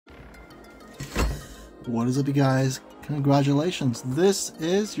What is up, you guys? Congratulations. This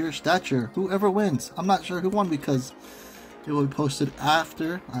is your Stature. Whoever wins, I'm not sure who won because it will be posted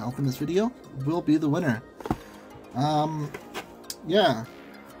after I open this video, will be the winner. Yeah,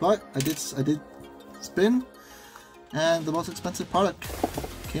 but I did spin and the most expensive product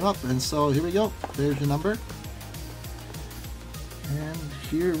came up, and so here we go. There's your number. And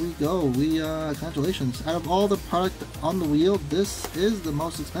here we go. Congratulations. Out of all the product on the wheel, this is the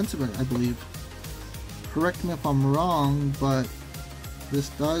most expensive, I believe. Correct me if I'm wrong, but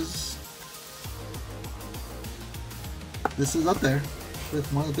this is up there with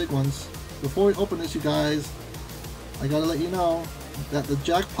one of the big ones. Before we open this, you guys, I gotta let you know that the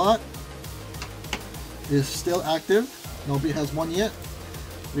jackpot is still active. Nobody has won yet.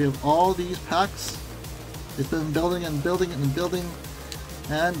 We have all these packs. It's been building and building and building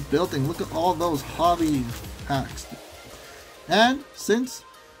and building. Look at all those hobby packs. And since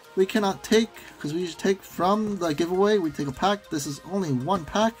we cannot take, because we usually take from the giveaway, we take a pack. This is only one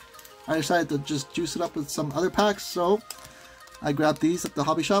pack. I decided to just juice it up with some other packs, so I grabbed these at the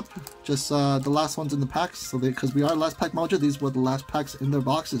hobby shop. Just the last ones in the packs, so because we are last pack mojo, these were the last packs in their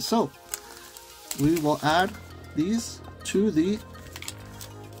boxes. So we will add these to the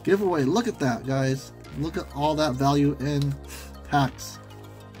giveaway. Look at that, guys. Look at all that value in packs,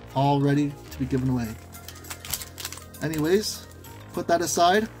 all ready to be given away. Anyways, put that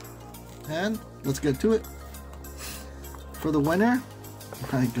aside and let's get to it. For the winner,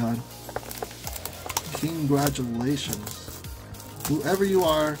 my god, congratulations. Whoever you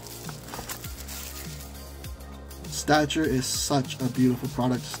are, Stature is such a beautiful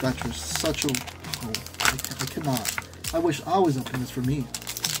product. Stature is such a... Oh, I cannot. I wish I was opening this for me,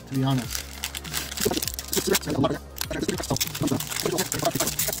 to be honest.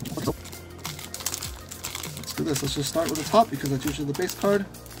 Let's do this. Let's just start with the top because that's usually the base card.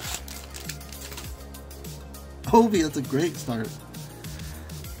 Ovi, that's a great start.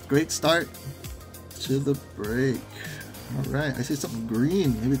 Great start to the break. Alright, I see something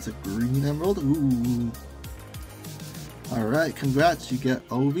green. Maybe it's a green emerald. Ooh. Alright, congrats. You get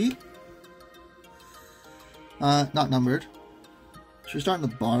Ovi. Not numbered. Should we start on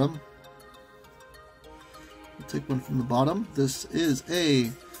the bottom? We'll take one from the bottom. This is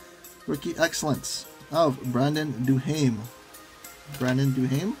a Rookie Excellence of Brandon Duhaime. Brandon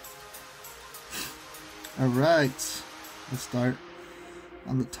Duhaime. Alright, let's start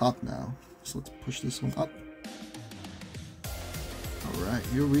on the top now. So let's push this one up. Alright,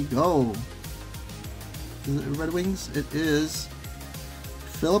 here we go. Is it Red Wings? It is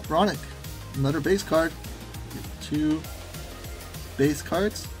Philip Ronick. Another base card. Get two base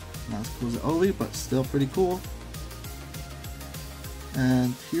cards. Not as cool as Ovi, but still pretty cool.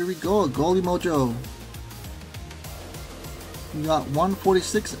 And here we go, a Goalie Mojo. We got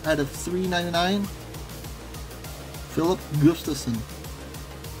 146 out of 399. Philip Gustafsson.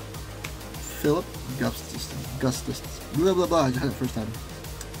 Philip Gustafsson. Blah blah blah. I got it first time.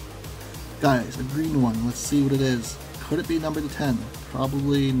 Guys, a green one. Let's see what it is. Could it be number to 10?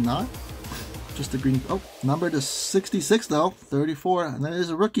 Probably not. Just a green. Oh, number to 66 though. 34. And then it is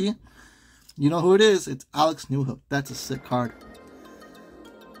a rookie. You know who it is. It's Alex Newhook. That's a sick card.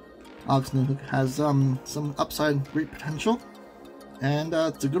 Alex Newhook has some upside, great potential. And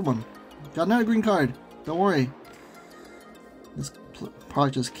it's a good one. Got another green card. Don't worry. This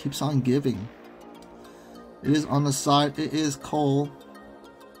product just keeps on giving. It is on the side. It is Cole.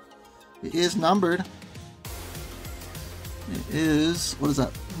 It is numbered. It is, what is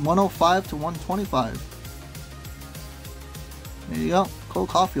that? 105 to 125. There you go. Cole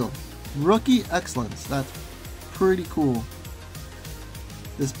Caulfield. Rookie Excellence. That's pretty cool.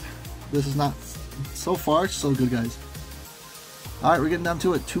 This is not, so far so good, guys. Alright, we're getting down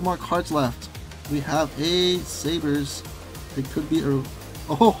to it. Two more cards left. We have a Sabres. It could be a...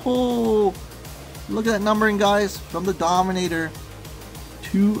 Oh, look at that numbering, guys, from the Dominator.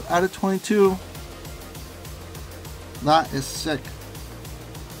 2 out of 22. That is sick.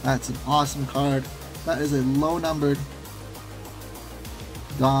 That's an awesome card. That is a low numbered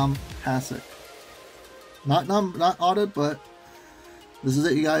Dom Hasek. Not autoed, but this is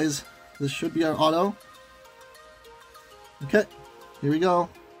it, you guys. This should be our auto. Okay, here we go.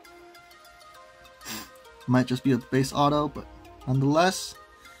 Might just be a base auto, but nonetheless,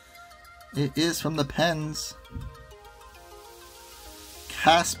 it is from the Pens.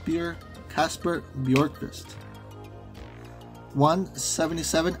 Casper Bjorkqvist.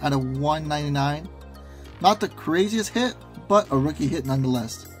 177 out of 199. Not the craziest hit, but a rookie hit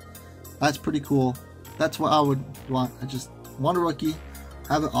nonetheless. That's pretty cool. That's what I would want. I just want a rookie,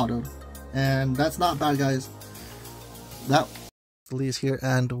 have it autoed. And that's not bad, guys. That Lee's here,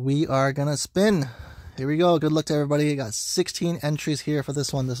 and we are gonna spin. here we go. Good luck to everybody. Got 16 entries here for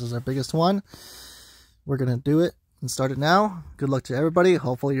this one. This is our biggest one. We're going to do it and start it now. Good luck to everybody.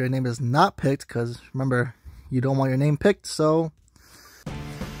 Hopefully your name is not picked, because remember, you don't want your name picked. So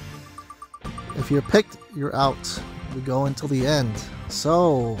if you're picked, you're out. We go until the end.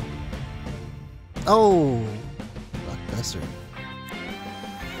 So, oh, Blockbuster.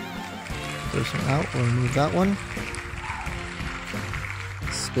 First one out, we'll remove that one.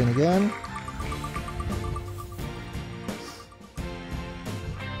 Spin again.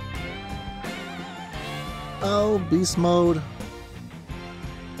 Oh, beast mode.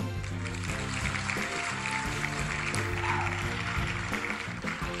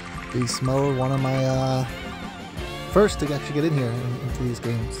 Beast mode, one of my first to actually get in here into these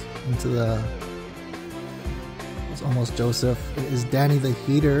games. Into the, it's almost Joseph. It is Danny the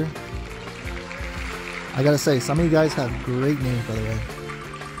Heater. I gotta say, some of you guys have great names, by the way.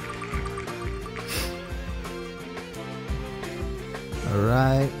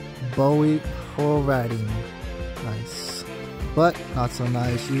 Alright, Bowie Riding. Nice. But not so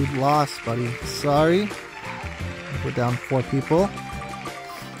nice. You lost, buddy. Sorry. We're down 4 people.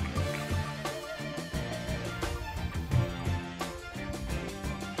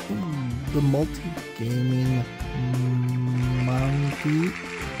 The multi-gaming monkey.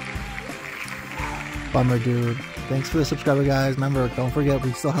 Bummer, dude. Thanks for the subscriber, guys. Remember, don't forget,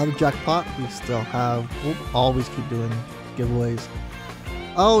 we still have the jackpot. We still have, we'll always keep doing giveaways.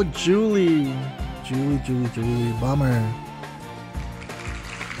 Oh, Julie. Julie. Bummer.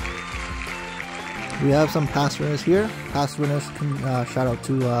 We have some past winners here. Past winners can shout out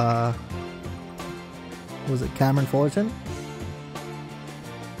to, was it Cameron Fullerton?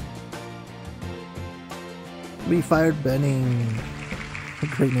 We fired Benning.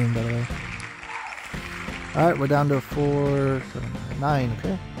 Great name, by the way. Alright, we're down to 4, 7, 9,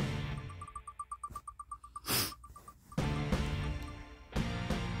 okay.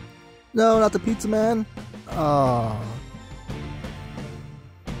 No, not the pizza man. Oh.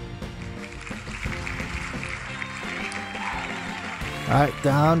 Alright,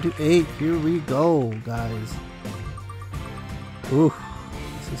 down to 8. Here we go, guys. Ooh,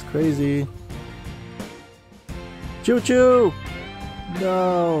 this is crazy. Choo choo!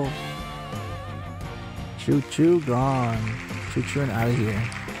 No. Choo choo gone. Choo choo and out of here.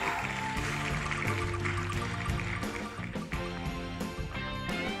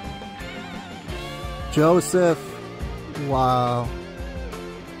 Joseph. Wow.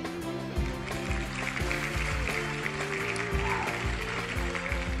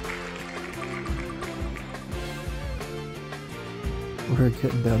 We're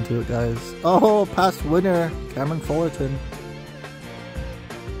getting down to it, guys. Oh, past winner, Cameron Fullerton.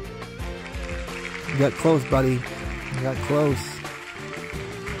 You got close, buddy. You got close.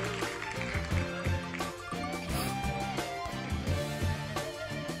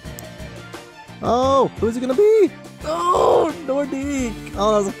 Oh, who's it gonna be? Oh, Nordique.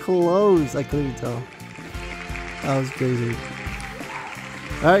 Oh, that was close. I couldn't even tell. That was crazy.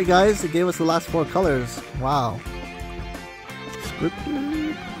 Alright, guys, it gave us the last 4 colors. Wow.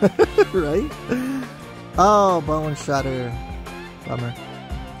 Scripted. Right? Oh, Bone Shatter. Bummer.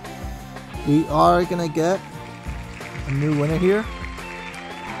 We are gonna get a new winner here.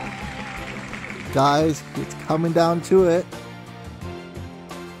 Guys, it's coming down to it.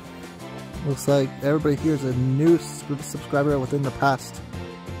 Looks like everybody here is a new subscriber within the past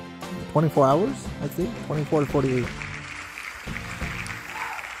 24 hours, I think. 24 to 48.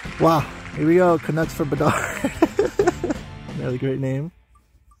 Wow. Here we go. Canucks for Bedard. Another great name.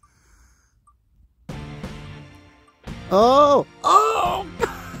 Oh! Oh!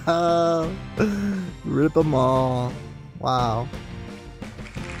 Rip them all. Wow.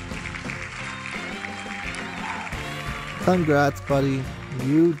 Congrats, buddy.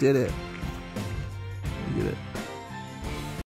 You did it. You did it.